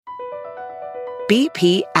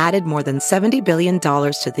BP added more than $70 billion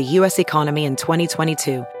to the U.S. economy in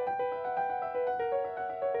 2022.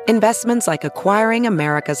 Investments like acquiring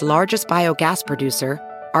America's largest biogas producer,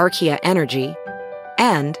 Archaea Energy,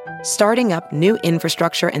 and starting up new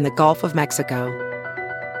infrastructure in the Gulf of Mexico.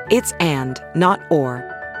 It's and, not or.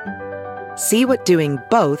 See what doing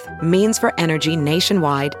both means for energy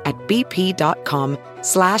nationwide at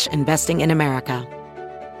bp.com/investing in America.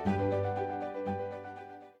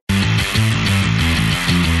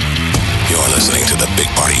 You're listening to The Big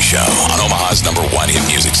Party Show on Omaha's #1 hit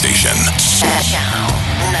music station. Channel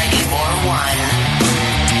 94.1.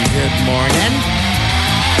 Good morning.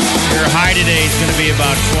 Your high today is going to be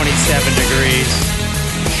about 27 degrees.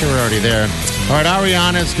 Sure, we're already there. All right,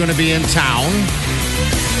 Ariana is going to be in town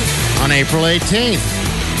on April 18th.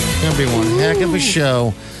 It's going to be one heck of a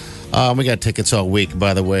show. We got tickets all week,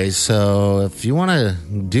 by the way. So if you want to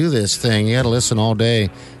do this thing, you got to listen all day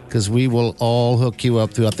because we will all hook you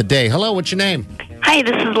up throughout the day. Hello, what's your name? Hi,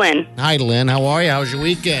 this is Lynn. Hi, Lynn. How are you? How was your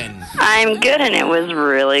weekend? I'm good, and it was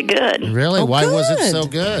really good. Really? Why was it so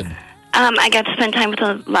good? I got to spend time with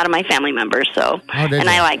a lot of my family members, and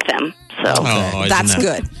I like them. So That's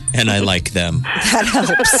good. And I like them. That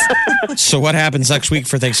helps. So what happens next week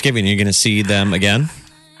for Thanksgiving? Are you going to see them again?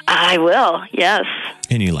 I will, yes.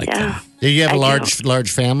 And you like them. Do you have a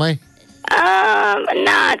large family?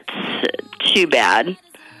 Not too bad.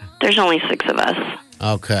 There's only 6 of us.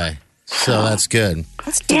 Okay. So that's good.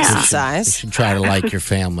 That's decent You size. should try to like your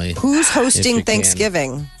family. Who's If hosting you can.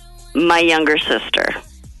 Thanksgiving? My younger sister.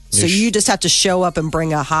 So you just have to show up and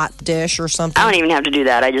bring a hot dish or something? I don't even have to do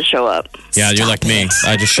that. I just show up. Yeah, you're like me.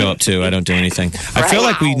 I just show up too. I don't do anything. I feel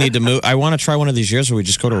like we need to move. I want to try one of these years where we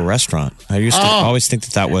just go to a restaurant. I used to always think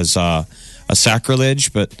that was a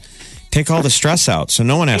sacrilege, but take all the stress out so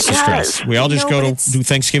no one has to stress. We all just go to do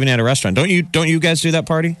Thanksgiving at a restaurant. Don't you guys do that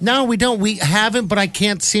party? No, we don't. We haven't, but I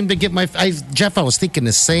can't seem to get Jeff, I was thinking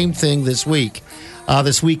the same thing this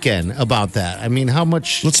weekend about that. I mean, how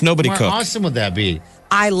much Let's nobody more cook. awesome would that be?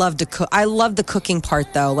 I love to cook. I love the cooking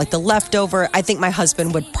part, though. Like the leftover, I think my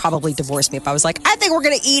husband would probably divorce me if I was like, I think we're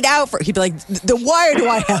going to eat out for. He'd be like, then why do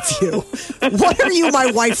I have you? What are you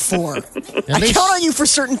my wife for? I count on you for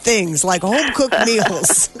certain things, like home cooked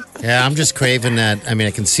meals. Yeah, I'm just craving that. I mean,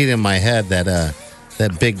 I can see it in my head that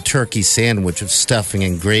big turkey sandwich with stuffing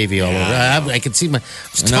and gravy all over. I can see my. I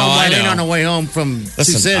was telling Marlene on the way home from Sioux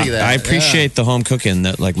City. I appreciate the home cooking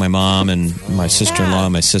that like my mom and my sister-in-law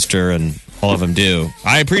and my sister and all of them do.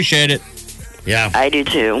 I appreciate it. Yeah, I do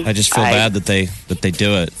too. I just feel bad that they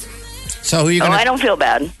do it. So who are you going I don't feel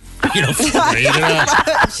bad. You don't feel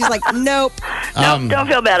bad. She's like, nope. Nope, don't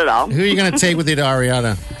feel bad at all. Who are you going to take with you to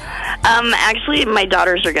Ariana? Actually, my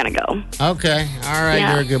daughters are going to go. Okay. All right.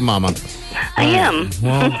 Yeah. You're a good mama. I am.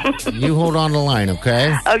 Well, you hold on the line,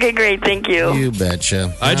 okay? Okay, great. Thank you. You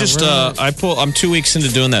betcha. I'm 2 weeks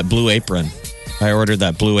into doing that Blue Apron. I ordered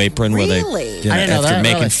that Blue Apron where they, Really? I didn't know after that,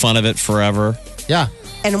 making really. fun of it forever. Yeah.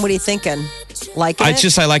 And what are you thinking? Liking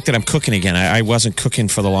it? I like that I'm cooking again. I wasn't cooking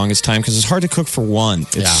for the longest time because it's hard to cook for one.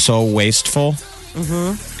 It's so wasteful.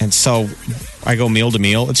 Mm-hmm. And so I go meal to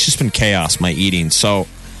meal. It's just been chaos, my eating. So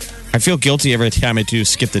I feel guilty every time I do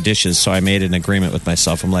skip the dishes. So I made an agreement with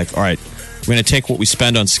myself. I'm like, all right, we're going to take what we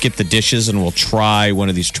spend on skip the dishes and we'll try one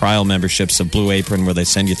of these trial memberships of Blue Apron where they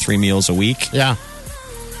send you 3 meals a week. Yeah.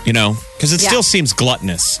 You know, because it still seems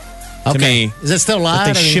gluttonous to me. Is it still live?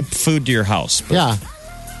 That they ship food to your house. But, Yeah.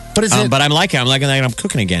 But is it? But I'm liking that I'm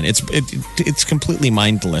cooking again. It's completely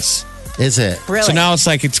mindless. Is it? Really? So now it's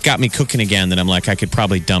like it's got me cooking again. That I'm like I could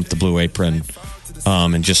probably dump the Blue Apron,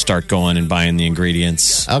 and just start going and buying the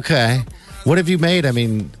ingredients. Okay. What have you made? I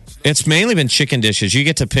mean, It's mainly been chicken dishes. You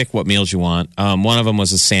get to pick what meals you want. One of them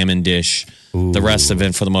was a salmon dish. Ooh. The rest of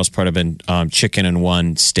it, for the most part, have been chicken and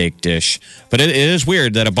one steak dish. But it is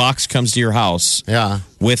weird that a box comes to your house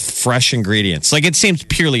with fresh ingredients. Like, it seems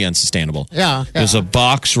purely unsustainable. Yeah. There's a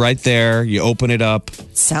box right there. You open it up.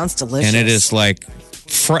 Sounds delicious. And it is like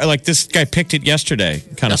this guy picked it yesterday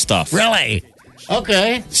kind of stuff. Really?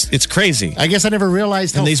 Okay. It's crazy. I guess I never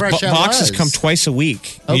realized how and these fresh that boxes was. come twice a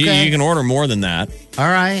week. Okay. You can order more than that. All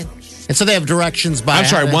right. And so they have directions by... I'm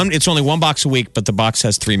sorry, it's only one box a week, but the box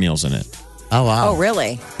has 3 meals in it. Oh, wow. Oh,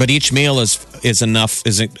 really? But each meal is enough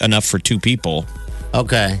for 2 people.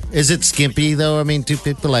 Okay. Is it skimpy, though? I mean, 2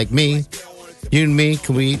 people like me, you and me,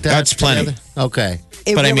 can we eat that? That's plenty. together? Okay.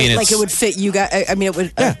 But I mean, like it would fit you guys. I mean,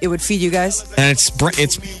 it would feed you guys. And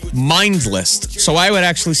it's mindless. So I would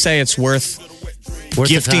actually say it's worth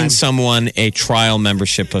gifting someone a trial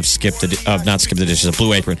membership of not Skip the Dishes, a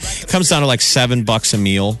Blue Apron. It comes down to like $7 a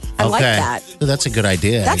meal. I like that. Ooh, that's a good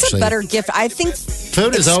idea. That's actually. a better gift. I think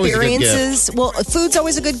Food is always a good gift. experiences. Well, food's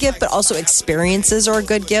always a good gift, but also experiences are a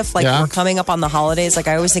good gift. Like we're coming up on the holidays. Like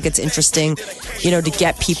I always think it's interesting, to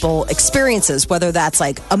get people experiences, whether that's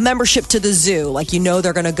like a membership to the zoo. Like,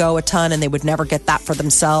 they're going to go a ton and they would never get that for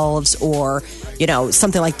themselves, or,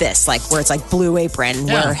 something like this, like where it's like Blue Apron,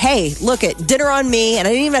 where, hey, look at dinner on me. And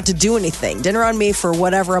I didn't even have to do anything. Dinner on me for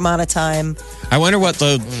whatever amount of time. I wonder what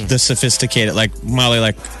the sophisticated, like Molly,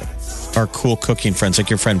 like our cool cooking friends, like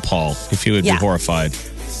your friend Paul, if he would be horrified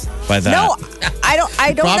by that. No, I don't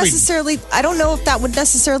Probably. necessarily. I don't know if that would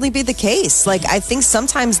necessarily be the case. Like, I think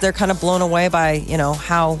sometimes they're kind of blown away by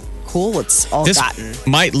how cool it's all This gotten.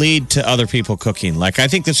 might lead to other people cooking. Like, I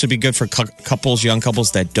think this would be good for couples, young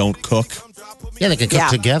couples that don't cook. Yeah, they can cook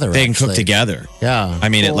together. They can cook together. Yeah. I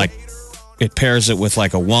mean, it pairs it with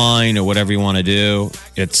like a wine or whatever you want to do.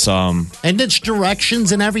 It's and it's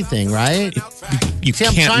directions and everything, right? you See,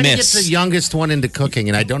 I'm can't trying miss. to get the youngest one into cooking,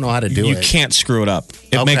 and I don't know how to do You it. can't screw it up.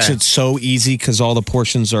 It makes it so easy because all the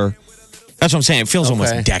portions are. That's what I'm saying. It feels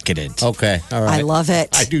almost decadent. Okay, all right. I love it.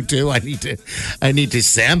 I do too. I need to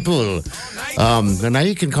sample. And now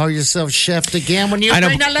you can call yourself chef again when you I know,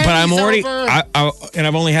 bring the ladies but I'm already. over. And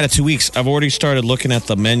I've only had it 2 weeks. I've already started looking at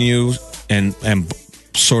the menu and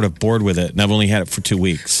sort of bored with it, and I've only had it for 2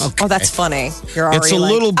 weeks. Oh, that's funny. You're already It's a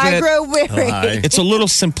little I bit- grow weary. It's a little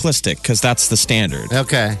simplistic because that's the standard.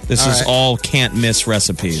 Okay. This all is right. all can't miss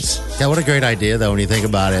recipes. Yeah, what a great idea, though, when you think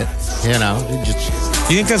about it. You just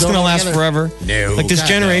Do you think that's Throw going to them last together. forever? No, Like this God,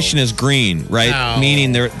 generation is green, right? No.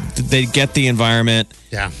 Meaning they get the environment.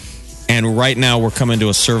 yeah. And right now we're coming to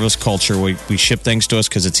a service culture where we ship things to us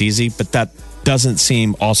because it's easy, but that doesn't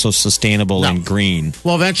seem also sustainable and green.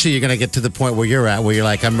 Well, eventually you're going to get to the point where you're at, where you're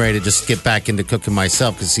like, I'm ready to just get back into cooking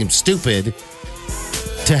myself because it seems stupid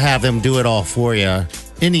to have them do it all for you.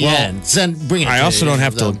 In the end, bring it. I to also you, don't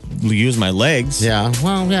have to use my legs. Yeah,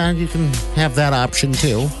 well, yeah, you can have that option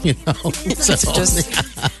too. So, Just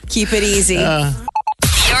keep it easy.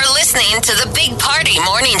 You're listening to the Big Party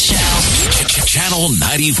Morning Show. Channel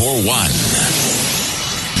 94.1.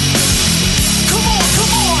 Come on,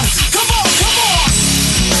 come on, come on, come on.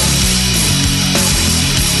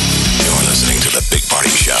 You're listening to the Big Party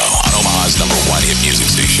Show on Omaha's #1 hit music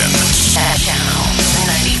station. Channel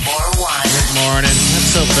 94.1. Good morning. Not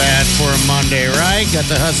so bad for a Monday, right? Got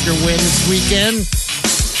the Husker win this weekend.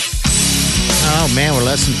 Oh man, we're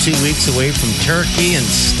less than 2 weeks away from turkey and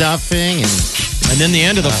stuffing, And then the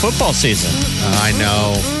end of the football season. I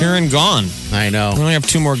know, Here and gone. I We know. only have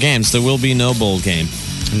 2 more games. There will be no bowl game.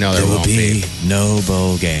 No, there won't be. no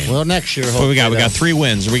bowl game. Well, next year. What we got? We hopefully, got 3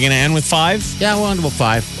 wins. Are we going to end with 5? Yeah, we'll end with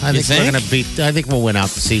 5. I think we're think? going to beat. I think we'll win out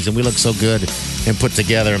the season. We look so good and put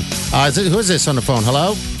together. Who is this on the phone?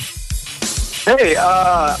 Hello. Hey,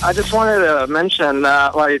 I just wanted to mention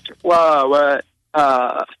that, what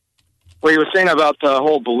you were saying about the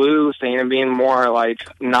whole blue thing and being more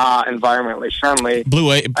not environmentally friendly.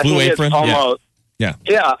 Blue I think apron. it's almost, Yeah.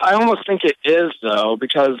 yeah, I almost think it is though,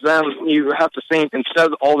 because then you have to think instead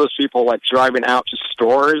of all those people driving out to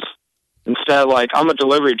stores. Instead, I'm a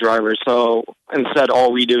delivery driver, so instead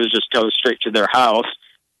all we do is just go straight to their house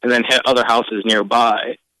and then hit other houses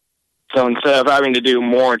nearby. So instead of having to do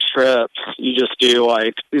more trips, you just do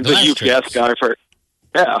the Less UPS trips. guy for,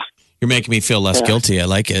 yeah. You're making me feel less guilty. I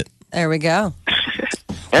like it. There we go.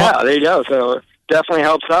 Yeah, there you go. So it definitely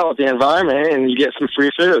helps out with the environment and you get some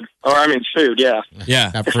free food. Food, yeah.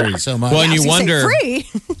 Yeah. Not free so much. Well, and you So say wonder free.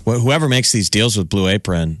 whoever makes these deals with Blue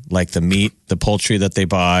Apron, like the meat, the poultry that they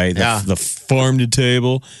buy, the farm to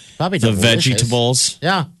table, Probably the delicious. vegetables.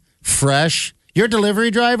 Yeah, fresh. You're a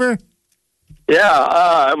delivery driver.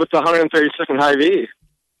 Yeah, with the 132nd Hy-V.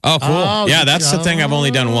 Oh, cool. Oh, Yeah, that's the thing I've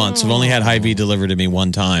only done once. I've only had Hy-V delivered to me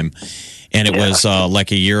one time. And it was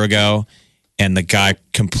like a year ago. And the guy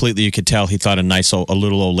completely, you could tell he thought a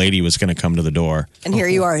little old lady was going to come to the door. And here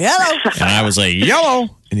you are. Hello. And I was like, yellow.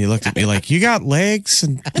 And he looked at me like, you got legs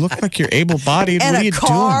and look like you're able-bodied. And What are a you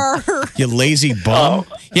car. doing? You lazy bum.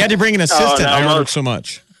 He had to bring an assistant. no, I ordered so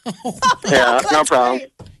much. Yeah, no problem.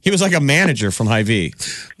 He was like a manager from Hy-V.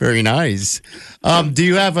 Very nice. Do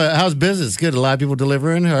you have how's business? Good. A lot of people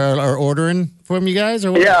delivering or ordering from you guys,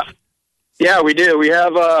 or what? Yeah, we do. We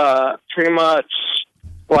have pretty much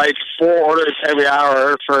 4 orders every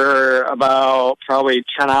hour for about probably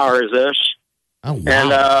 10 hours-ish. Oh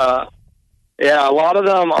wow. And, a lot of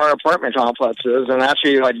them are apartment complexes and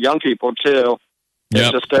actually young people too. It's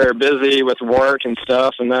Yep. just they're busy with work and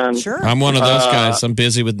stuff. And then, Sure. I'm one of those guys. I'm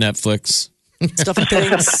busy with Netflix. Stuff and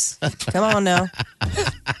things. Come on now.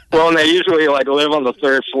 Well, and they usually like live on the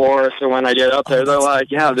third floor. So when I get up there, they're like,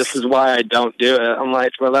 "Yeah, this is why I don't do it." I'm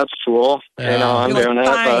like, "Well, that's cool. I'm You're doing like,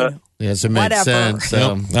 it." fine. Yes, it makes Whatever. sense.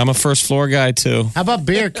 So. Yep, I'm a first floor guy too. How about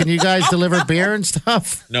beer? Can you guys deliver beer and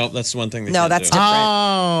stuff? No, that's one thing. They No, can't that's do. different.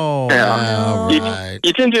 Oh, Yeah. all right.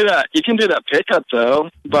 You can do that. You can do that pickup though,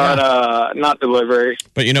 but not delivery.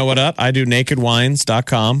 But you know what? I do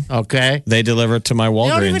nakedwines.com. Okay. They deliver it to my Walgreens.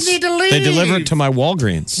 don't even need to leave. They deliver it to my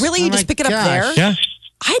Walgreens. Really? You Oh just my pick it up gosh. there? Yeah.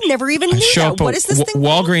 I never even I knew show that. up What at is this thing?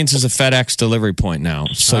 Walgreens is a FedEx delivery point now.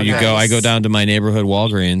 So you Okay. go, I go down to my neighborhood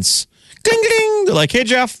Walgreens. Ding, ding. They're like, hey,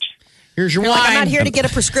 Jeff. Here's your You're wine. like, I'm not here to get a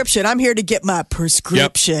prescription. I'm here to get my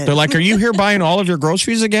prescription. They're like, are you here buying all of your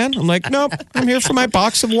groceries again? I'm like, nope. I'm here for my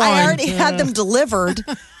box of wine. I already had them delivered.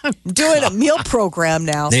 I'm doing a meal program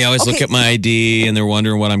now. They always look Okay, at my ID and they're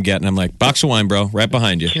wondering what I'm getting. I'm like, box of wine, bro, right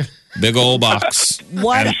behind you. Big old box.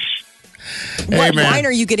 What man. wine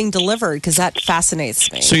are you getting delivered? Because that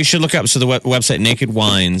fascinates me. So you should look up the website Naked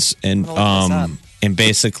Wines and I'll look this up. and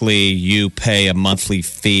basically you pay a monthly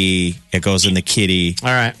fee. It goes in the kitty. All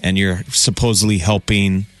right. And you're supposedly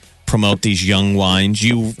helping promote these young wines.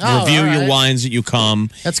 You Oh, review all right. your wines that you come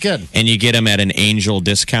That's good. and you get them at an angel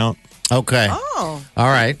discount. Okay. Oh. All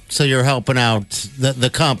right. So you're helping out the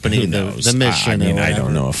company, Who the knows? mission. I mean, or I don't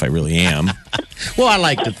whatever. know if I really am. Well, I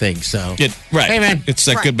like to think so. Right. Hey, man. It's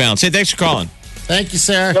that good balance. Hey, thanks for calling. Thank you,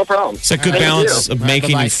 sir. No problem. It's that good Thank balance you. of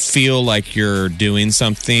making Bye-bye. you feel like you're doing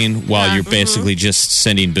something while you're basically just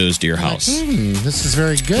sending booze to your house. This is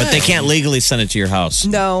very good. But they can't legally send it to your house.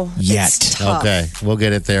 No. Yet. It's tough. Okay. We'll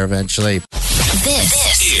get it there eventually.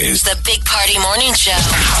 This is the Big Party Morning Show.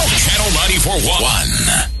 Channel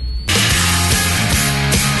 94.1.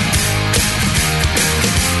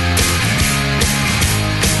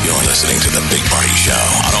 You're listening to the Big Party Show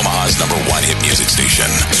on Omaha's #1 hit music station.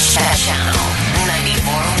 Channel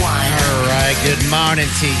 94.1. All right. Good morning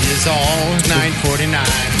to you all.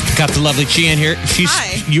 9:49. Got the lovely Chi in here.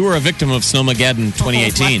 Hi. You were a victim of Snowmageddon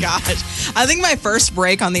 2018. Oh my gosh. I think my first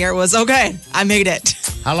break on the air was okay. I made it.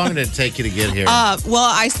 How long did it take you to get here? Well,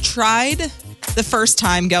 I tried the first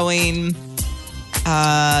time going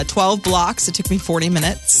 12 blocks. It took me 40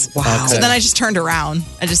 minutes. Wow. So then I just turned around.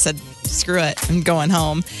 I just said, screw it. I'm going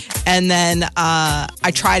home. And then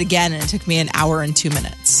I tried again and it took me an hour and 2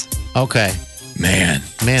 minutes. Okay. Man.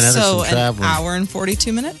 Man, that is So some an traveling. hour and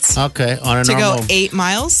 42 minutes Okay. On a to normal. go 8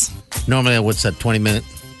 miles. Normally, what's that, 20 minute?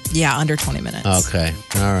 Yeah, under 20 minutes. Okay.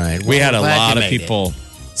 All right. We Well, had a glad lot you of made people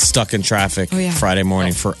stuck in traffic Oh, yeah. Friday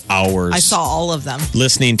morning for hours. I saw all of them.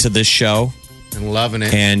 listening to this show, it and loving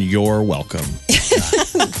it. and you're welcome.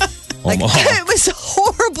 Omaha. It was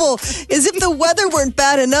horrible. As if the weather weren't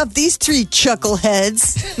bad enough. These three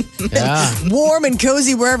chuckleheads, Yeah. warm and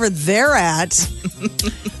cozy wherever they're at.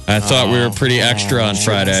 I thought we were pretty extra on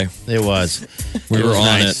Friday. It was. We It were was on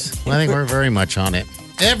nice. I think we're very much on it.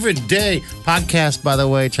 Every day. Podcast, by the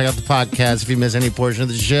way. Check out the podcast. If you miss any portion of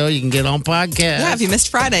the show, you can get on podcast. Yeah, if you missed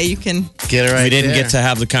Friday, you can. Get it right We didn't there. get to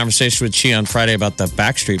have the conversation with Chi on Friday about the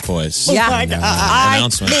Backstreet Boys. Yeah, my God. I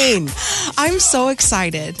Announcement. mean, I'm so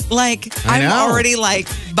excited. Like, I I'm know. already like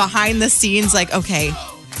behind the scenes, like, okay,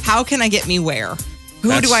 how can I get me where? Who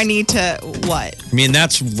That's- do I need to what? I mean,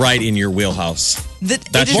 that's right in your wheelhouse. That's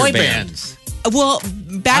That's your Boy band. bands. well, I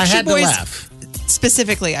Backstreet had to Boys laugh.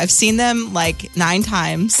 specifically. I've seen them like 9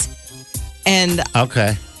 times, and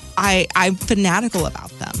Okay. I'm fanatical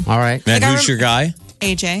about them. All right. And Like, I who's your guy?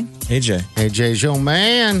 AJ, AJ. AJ's your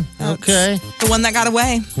man. Okay. the one that got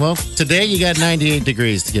away. Well, today you got 98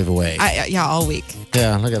 degrees to give away. Yeah, all week.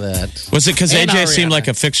 Yeah, look at that. Was it because And AJ seemed Ariana. like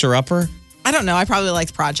a fixer-upper? I don't know. I probably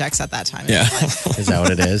liked projects at that time. Yeah. Is that what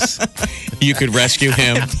it is? You could rescue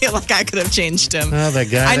him. I feel like I could have changed him. Oh, the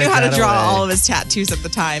guy I knew that how to got draw away. all of his tattoos at the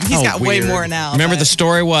time. He's Oh, got weird. way more now. Remember but- the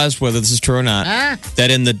story was, whether this is true or not, that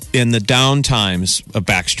in the down times of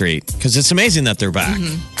Backstreet, because it's amazing that they're back.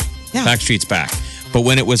 Yeah. Backstreet's back. But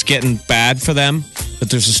when it was getting bad for them, that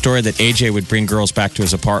there's a story that AJ would bring girls back to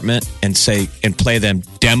his apartment and play them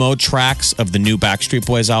demo tracks of the new Backstreet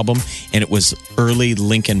Boys album, and it was early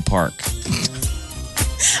Linkin Park.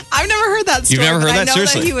 I've never heard that story. You've never but heard I that? know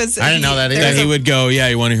Seriously? That he was, I didn't know that either. That he would go, yeah,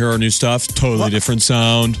 you want to hear our new stuff? Totally different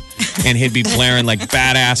sound. And he'd be blaring like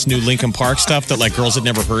badass new Linkin Park stuff that like girls had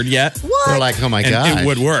never heard yet. They're like, oh my And God. it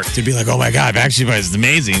would work. To be like, oh my God, Backstreet Boys is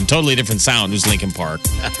amazing. Totally different sound. It was Linkin Park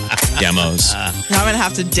demos. Now I'm going to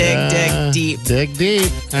have to dig deep. Dig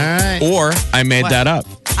deep. All right. Or I made that up.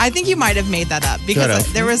 I think you might have made that up because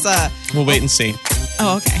Could've. there was a. We'll wait and see.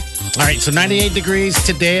 Oh, okay. All right. So 98 degrees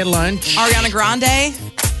today at lunch. Ariana Grande.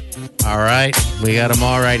 All right. We got them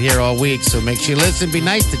all right here all week. So make sure you listen. Be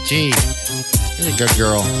nice to G. You're a good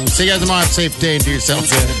girl. See you guys tomorrow. Have a safe day and do yourself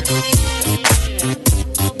good.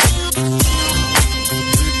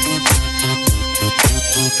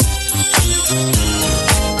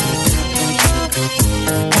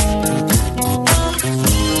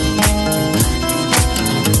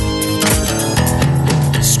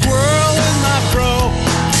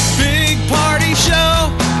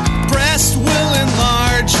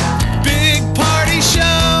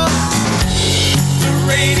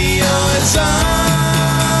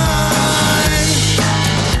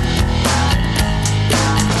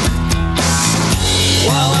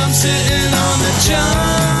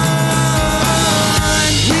 John.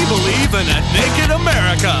 We believe in a naked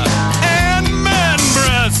America and man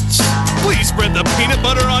breasts. Please spread the peanut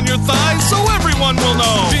butter on your thighs so everyone will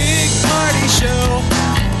know. Big party show.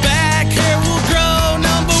 Back hair will grow.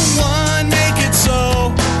 Number one, make it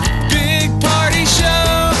so. Big party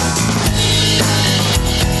show.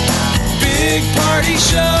 Big party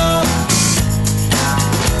show.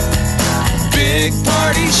 Big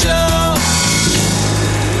party show.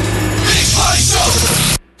 Big party show.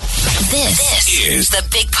 This is the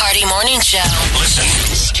Big Party Morning Show. Listen.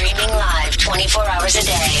 Streaming live 24 hours a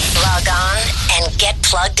day. Log on and get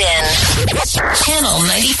plugged in.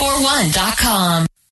 Channel941.com.